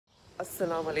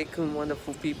Assalamu alaikum,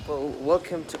 wonderful people.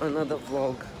 Welcome to another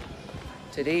vlog.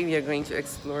 Today we are going to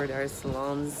explore Dar es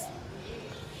Salaam's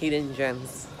hidden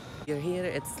gems. We are here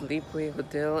at Sleepway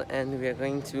Hotel and we are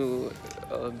going to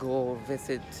go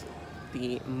visit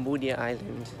the Mbudya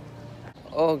island.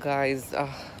 Oh guys,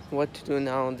 what to do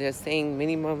now? They're saying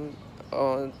minimum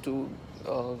to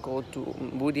go to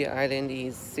Mbudya island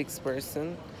is 6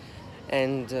 person,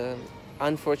 and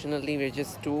unfortunately we're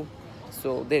just 2,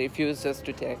 so they refused us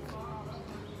to take.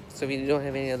 So we don't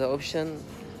have any other option.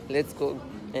 Let's go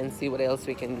and see what else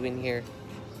we can do in here.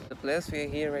 The place we're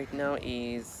here right now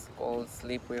is called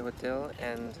Sleepway Hotel,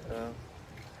 and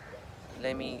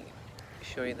let me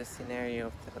show you the scenario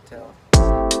of the hotel.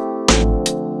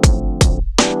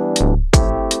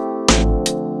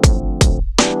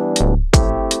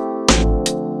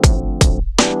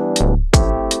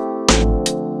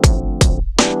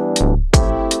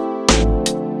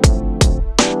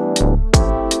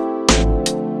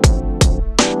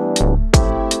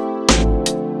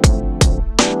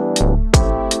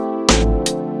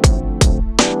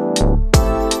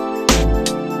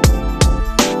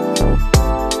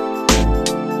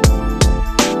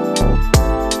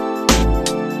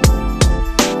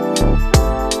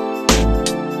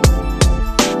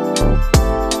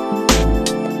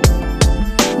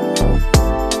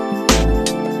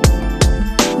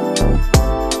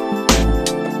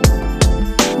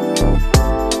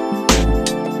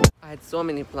 So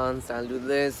many plans. I'll do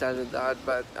this, I'll do that,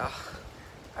 but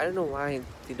I don't know why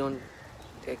they don't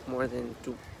take more than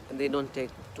 2. They don't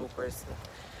take 2 person.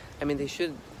 I mean, they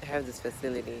should have this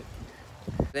facility.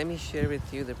 Let me share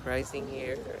with you the pricing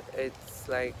here. It's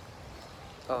like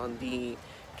the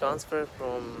transfer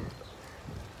from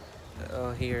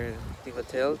here, the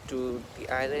hotel to the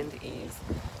island is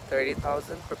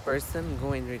 30,000 per person,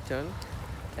 go and return.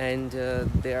 And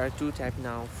there are 2 types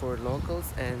now, for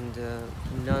locals and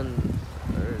non-residents.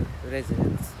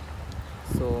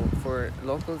 So for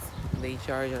locals they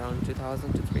charge around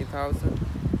 2,000 to 3,000,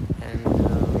 and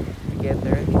to get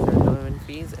there these are government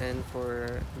fees, and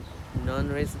for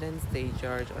non-residents they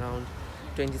charge around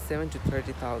 27 to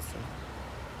 30,000.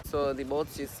 So the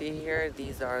boats you see here,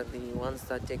 these are the ones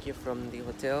that take you from the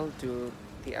hotel to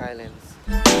the islands.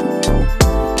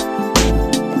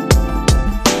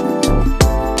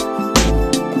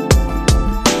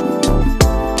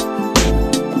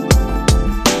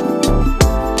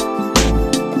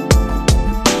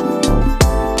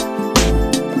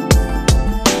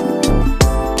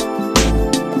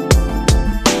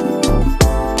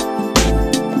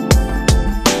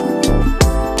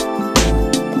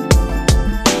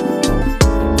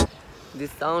 The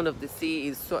sound of the sea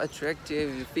is so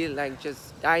attractive, you feel like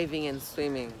just diving and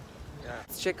swimming.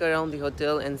 Let's check around the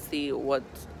hotel and see what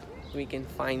we can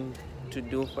find to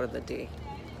do for the day.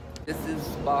 This is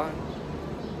spa,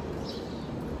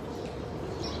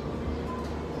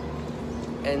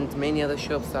 and many other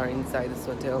shops are inside this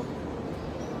hotel.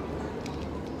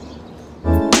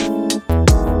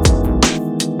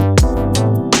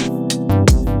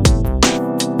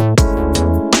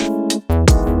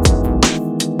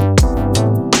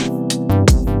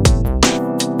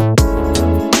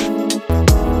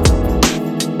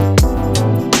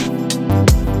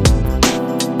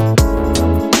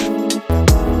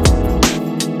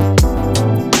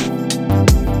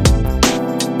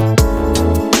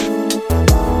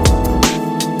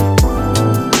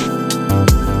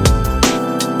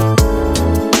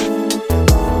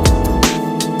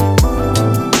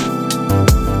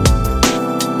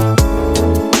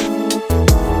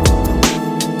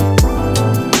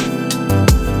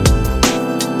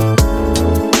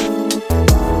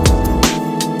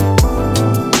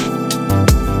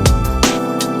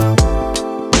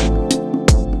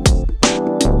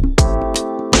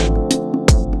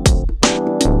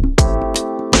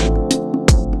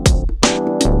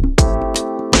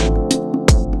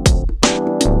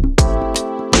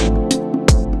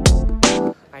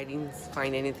 I didn't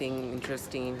find anything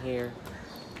interesting in here,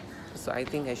 so I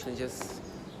think I should just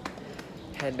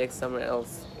head back somewhere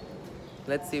else.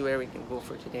 Let's see where we can go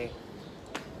for today.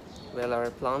 Well,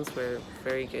 our plans were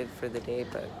very good for the day,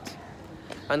 but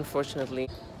unfortunately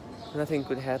nothing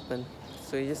could happen,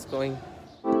 so we're just going.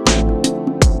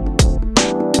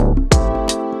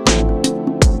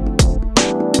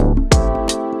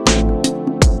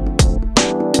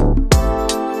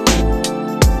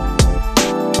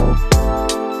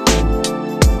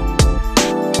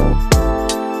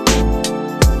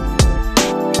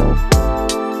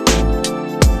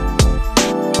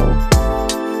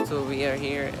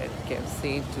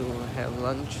 To have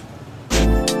lunch.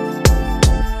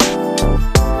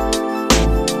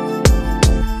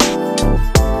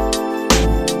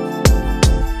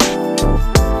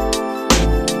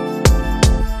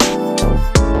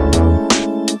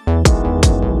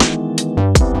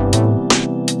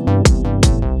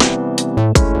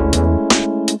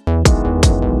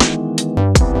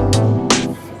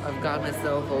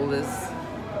 myself all this.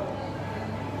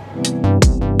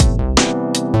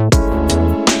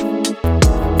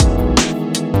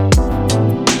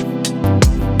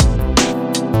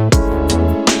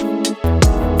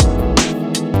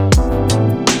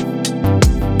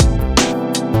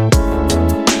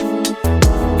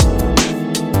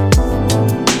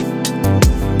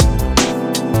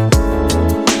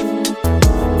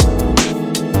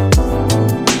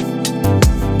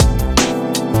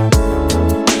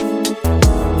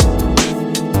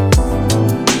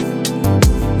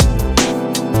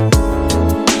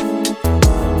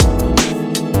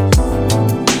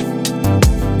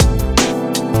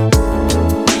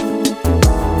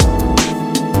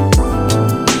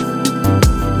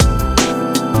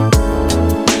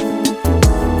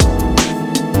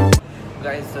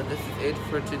 Guys, so this is it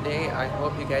for today. I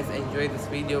hope you guys enjoyed this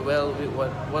video. Well,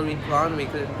 what we planned, we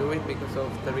couldn't do it because of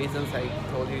the reasons I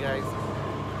told you guys,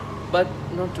 but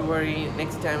not to worry.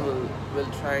 Next time we'll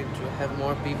try to have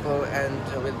more people, and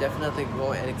we'll definitely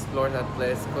go and explore that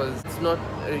place, because it's not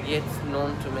yet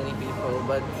known to many people,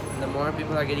 but the more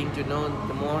people are getting to know,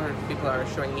 the more people are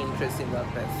showing interest in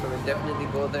that place, so we'll definitely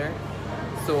go there.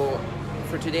 So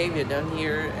for today, we're done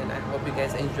here, and I hope you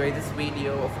guys enjoyed this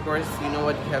video. Of course, you know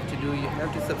what you have to do. You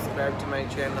have to subscribe to my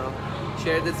channel,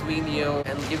 share this video,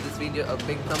 and give this video a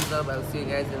big thumbs up. I'll see you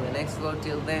guys in the next vlog.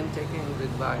 Till then, take care and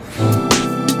goodbye.